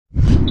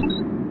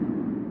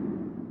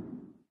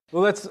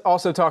Well, let's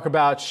also talk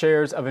about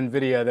shares of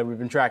Nvidia that we've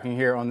been tracking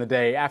here on the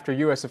day. After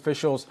U.S.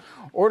 officials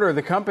order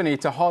the company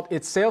to halt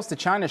its sales to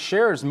China,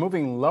 shares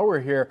moving lower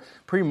here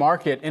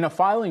pre-market. In a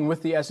filing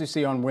with the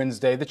SEC on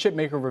Wednesday, the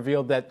chipmaker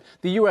revealed that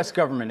the U.S.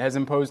 government has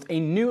imposed a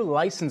new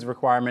license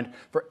requirement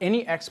for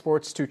any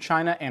exports to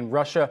China and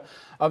Russia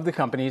of the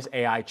company's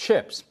AI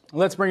chips.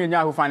 Let's bring in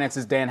Yahoo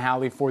Finance's Dan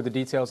Howley for the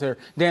details here.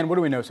 Dan, what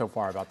do we know so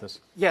far about this?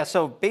 Yeah,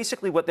 so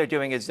basically what they're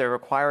doing is they're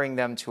requiring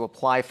them to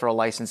apply for a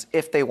license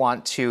if they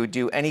want to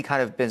do any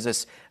kind of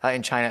business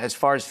in China as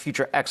far as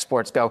future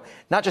exports go,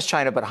 not just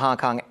China, but Hong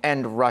Kong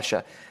and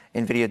Russia.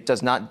 Nvidia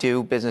does not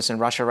do business in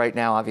Russia right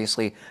now,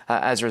 obviously,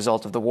 as a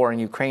result of the war in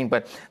Ukraine.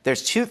 But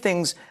there's two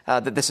things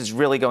that this is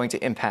really going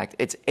to impact.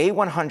 It's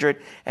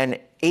A100 and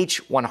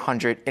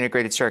H100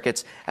 integrated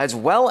circuits, as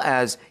well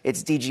as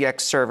its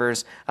DGX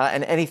servers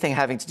and anything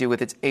having to do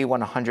with its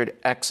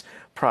A100X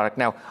product.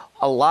 Now,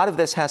 a lot of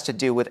this has to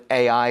do with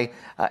AI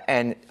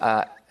and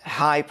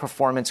high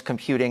performance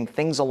computing,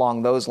 things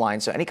along those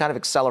lines. So any kind of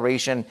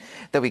acceleration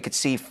that we could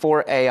see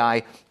for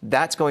AI,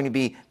 that's going to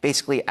be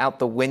basically out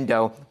the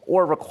window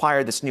or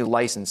require this new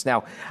license.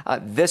 Now,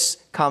 this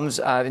comes,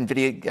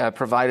 Nvidia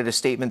provided a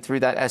statement through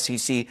that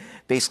SEC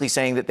basically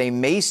saying that they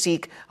may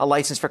seek a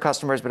license for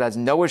customers, but has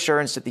no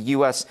assurance that the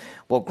U.S.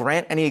 will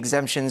grant any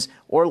exemptions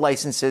or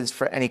licenses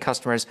for any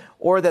customers,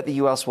 or that the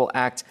U.S. will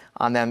act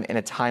on them in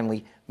a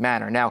timely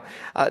manner. Now,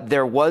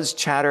 there was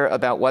chatter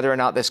about whether or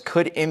not this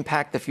could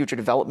impact the future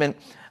development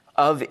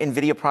of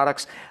Nvidia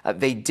products.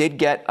 They did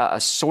get a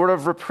sort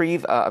of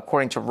reprieve,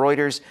 according to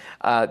Reuters,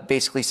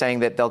 basically saying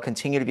that they'll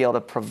continue to be able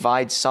to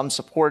provide some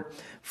support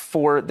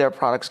for their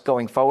products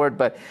going forward.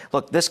 But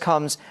look, this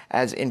comes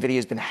as Nvidia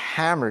has been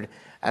hammered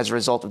as a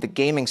result of the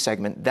gaming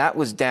segment. That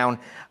was down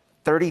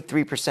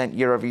 33%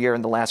 year over year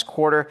in the last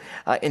quarter.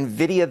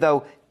 Nvidia,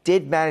 though,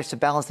 did manage to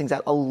balance things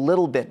out a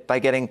little bit by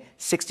getting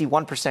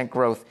 61%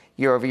 growth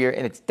year over year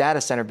in its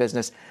data center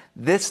business.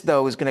 This,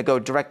 though, is going to go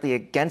directly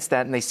against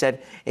that, and they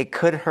said it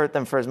could hurt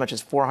them for as much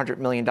as $400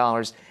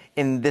 million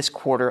in this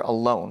quarter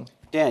alone.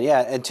 Dan,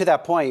 yeah, and to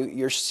that point,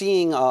 you're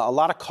seeing a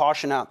lot of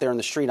caution out there in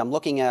the street. I'm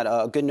looking at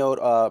a good note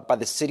by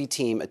the Citi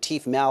team,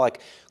 Atif Malik,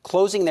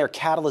 closing their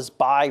catalyst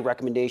buy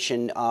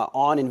recommendation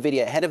on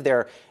Nvidia ahead of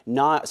their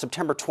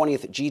September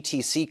 20th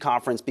GTC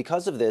conference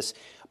because of this.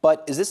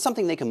 But is this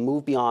something they can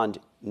move beyond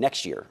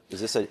next year?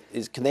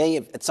 Can they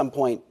at some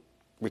point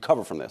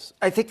recover from this?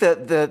 I think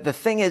the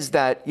thing is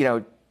that,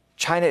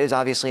 China is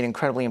obviously an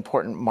incredibly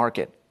important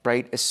market,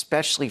 right?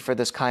 Especially for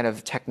this kind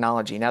of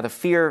technology. Now, the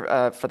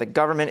fear for the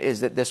government is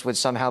that this would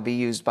somehow be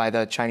used by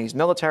the Chinese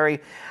military.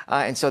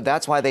 And so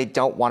that's why they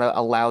don't want to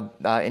allow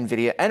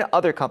Nvidia and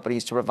other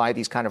companies to provide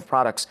these kind of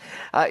products.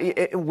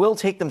 It will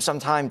take them some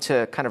time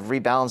to kind of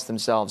rebalance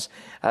themselves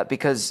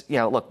because,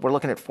 look, we're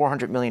looking at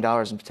 $400 million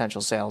in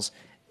potential sales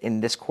in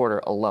this quarter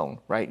alone,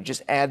 right?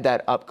 Just add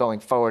that up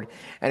going forward,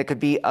 and it could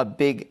be a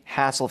big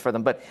hassle for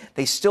them. But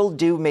they still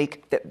do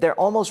they're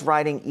almost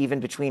riding even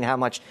between how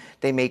much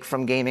they make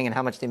from gaming and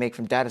how much they make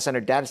from data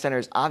center. Data center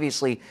has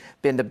obviously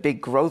been the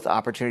big growth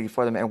opportunity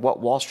for them and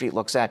what Wall Street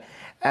looks at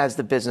as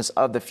the business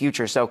of the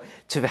future. So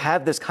to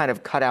have this kind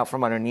of cut out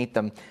from underneath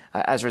them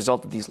as a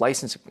result of these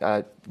license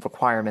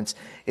requirements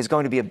is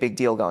going to be a big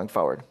deal going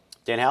forward.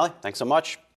 Dan Howley, thanks so much.